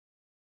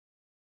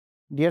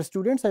Dear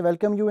students, I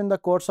welcome you in the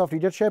course of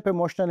Leadership,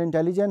 Emotional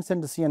Intelligence and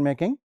Decision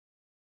Making.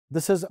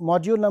 This is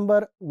module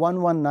number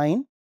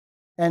 119,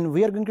 and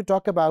we are going to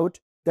talk about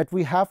that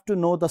we have to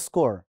know the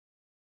score.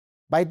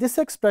 By this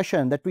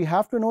expression that we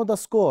have to know the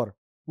score,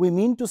 we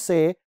mean to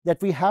say that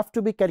we have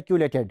to be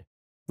calculated,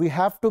 we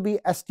have to be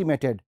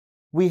estimated,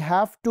 we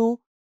have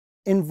to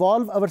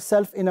involve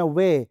ourselves in a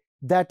way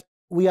that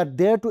we are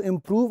there to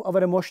improve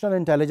our emotional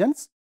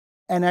intelligence,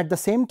 and at the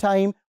same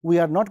time we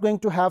are not going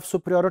to have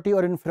superiority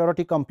or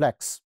inferiority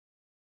complex.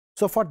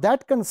 So for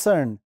that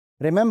concern,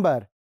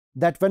 remember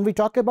that when we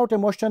talk about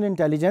emotional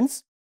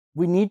intelligence,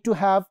 we need to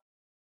have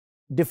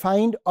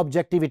defined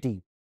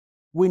objectivity.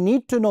 We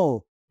need to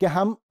know कि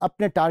हम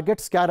अपने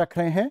targets क्या रख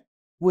रहे हैं.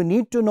 We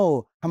need to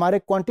know हमारे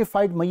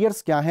quantified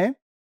measures क्या हैं,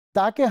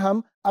 ताकि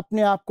हम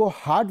अपने आप को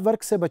हार्ड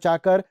वर्क से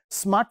बचाकर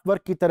स्मार्ट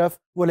वर्क की तरफ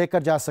वो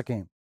लेकर जा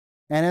सकें.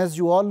 And as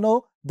you all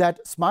know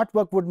that smart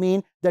work would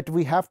mean that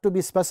we have to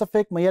be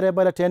specific,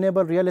 measurable,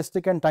 attainable,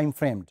 realistic and time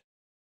framed.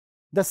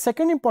 The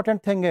second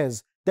important thing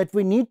is that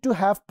we need to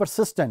have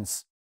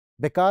persistence,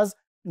 because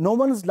no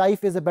one's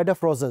life is a bed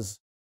of roses.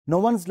 No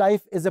one's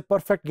life is a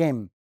perfect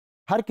game.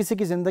 हर किसी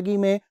की ज़िंदगी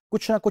में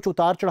कुछ ना कुछ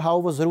उतार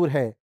चढ़ाव वो ज़रूर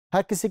है.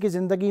 हर किसी की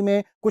ज़िंदगी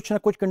में कुछ ना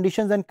कुछ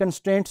conditions and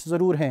constraints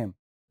ज़रूर हैं.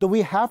 तो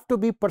we have to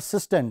be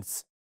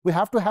persistent. We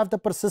have to have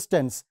the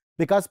persistence,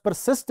 because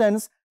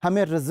persistence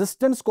हमें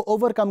resistance को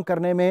overcome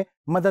करने में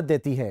मदद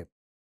देती है.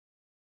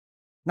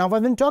 Now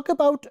when we talk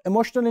about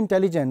emotional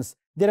intelligence,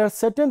 there are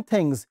certain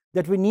things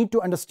that we need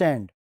to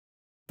understand.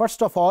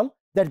 First of all,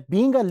 that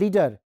being a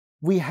leader,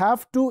 we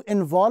have to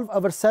involve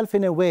ourselves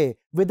in a way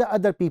with the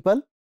other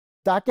people,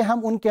 ताकि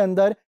हम उनके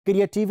अंदर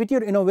creativity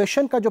और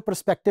innovation का जो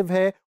perspective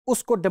है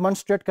उसको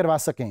demonstrate करवा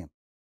सकें.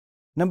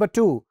 Number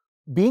two,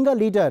 being a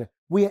leader,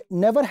 we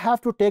never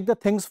have to take the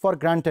things for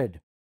granted,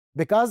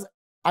 because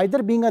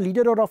either being a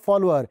leader or a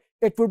follower,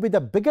 it would be the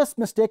biggest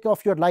mistake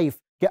of your life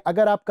कि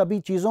अगर आप कभी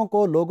चीज़ों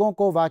को, लोगों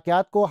को,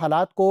 वाक़यात को,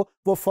 हालात को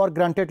वो for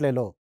granted ले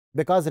लो.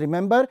 Because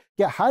remember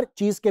कि हर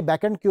चीज़ के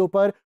बैकएंड के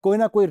ऊपर कोई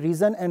ना कोई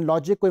रीज़न एंड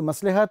लॉजिक, कोई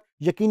मसलहत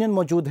यकीनन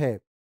मौजूद है.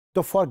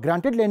 तो फॉर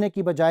ग्रांटेड लेने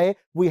की बजाय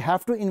we have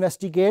to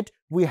investigate,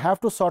 we have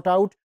to sort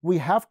out, we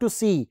have to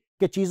सी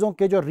कि चीज़ों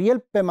के जो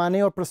रियल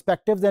पैमाने और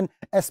पर्सपेक्टिव्स एंड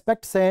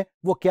एस्पेक्ट्स हैं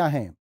वो क्या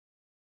हैं.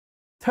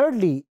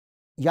 थर्डली,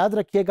 याद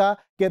रखिएगा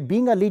कि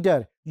being a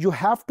leader you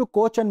have to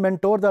coach and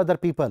mentor the other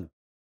people,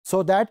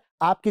 so that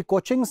आपकी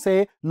कोचिंग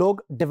से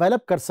लोग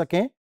डेवलप कर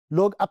सकें,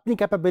 लोग अपनी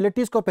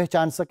कैपेबिलिटीज़ को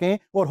पहचान सकें,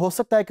 और हो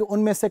सकता है कि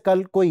उनमें से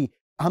कल कोई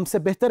हमसे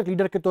बेहतर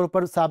लीडर के तौर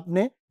पर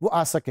सामने वो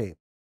आ सके.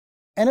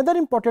 Another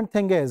important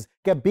thing is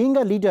कि being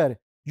a leader,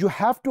 you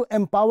have to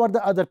empower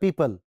the other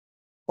people.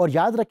 और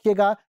याद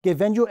रखिएगा कि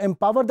when you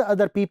empower the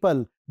other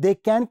people, they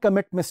can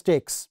commit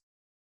mistakes.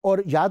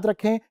 और याद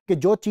रखें कि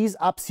जो चीज़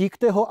आप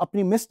सीखते हो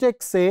अपनी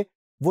मिस्टेक्स से,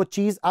 वो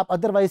चीज़ आप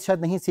अदरवाइज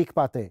शायद नहीं सीख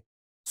पाते.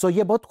 सो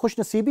ये बहुत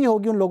खुशनसीबी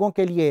होगी उन लोगों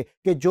के लिए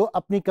कि जो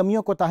अपनी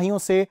कमियों कोताहियों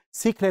से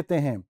सीख लेते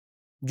हैं,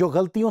 जो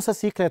गलतियों से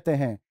सीख लेते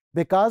हैं,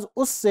 बिकॉज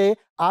उससे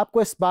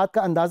आपको इस बात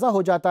का अंदाज़ा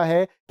हो जाता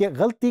है कि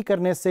गलती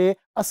करने से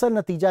असल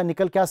नतीजा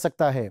निकल क्या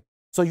सकता है.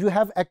 So you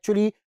have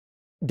actually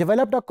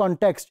developed a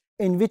context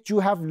in which you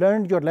have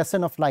learned your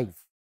lesson of life.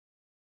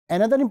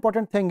 Another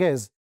important thing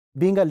is,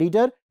 being a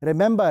leader,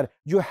 remember,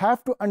 you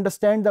have to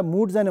understand the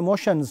moods and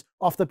emotions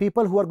of the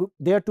people who are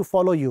there to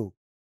follow you.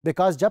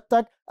 Because जब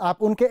तक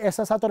आप उनके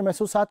एहसासात और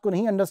महसूसात को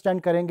नहीं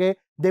understand करेंगे,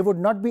 they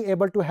would not be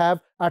able to have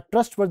a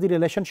trustworthy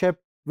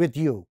relationship with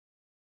you.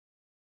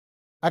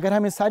 अगर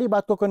हम इस सारी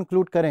बात को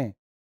कंक्लूड करें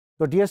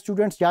तो डियर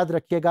स्टूडेंट्स, याद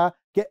रखिएगा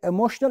कि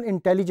इमोशनल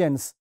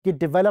इंटेलिजेंस की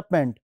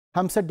डेवलपमेंट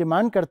हमसे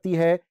डिमांड करती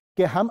है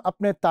कि हम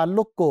अपने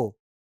ताल्लुक़ को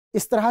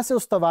इस तरह से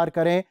उस्तवार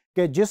करें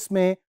कि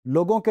जिसमें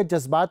लोगों के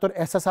जज्बात और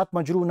एहसासात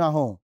मजरू ना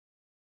हों.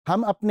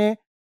 हम अपने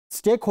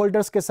स्टेक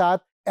होल्डर्स के साथ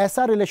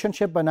ऐसा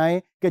रिलेशनशिप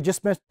बनाएं कि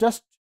जिसमें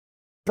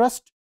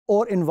ट्रस्ट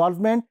और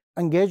इन्वॉल्वमेंट,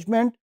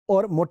 एंगेजमेंट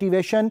और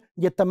मोटिवेशन,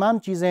 ये तमाम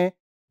चीज़ें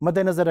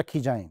मद्देनज़र रखी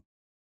जाएं.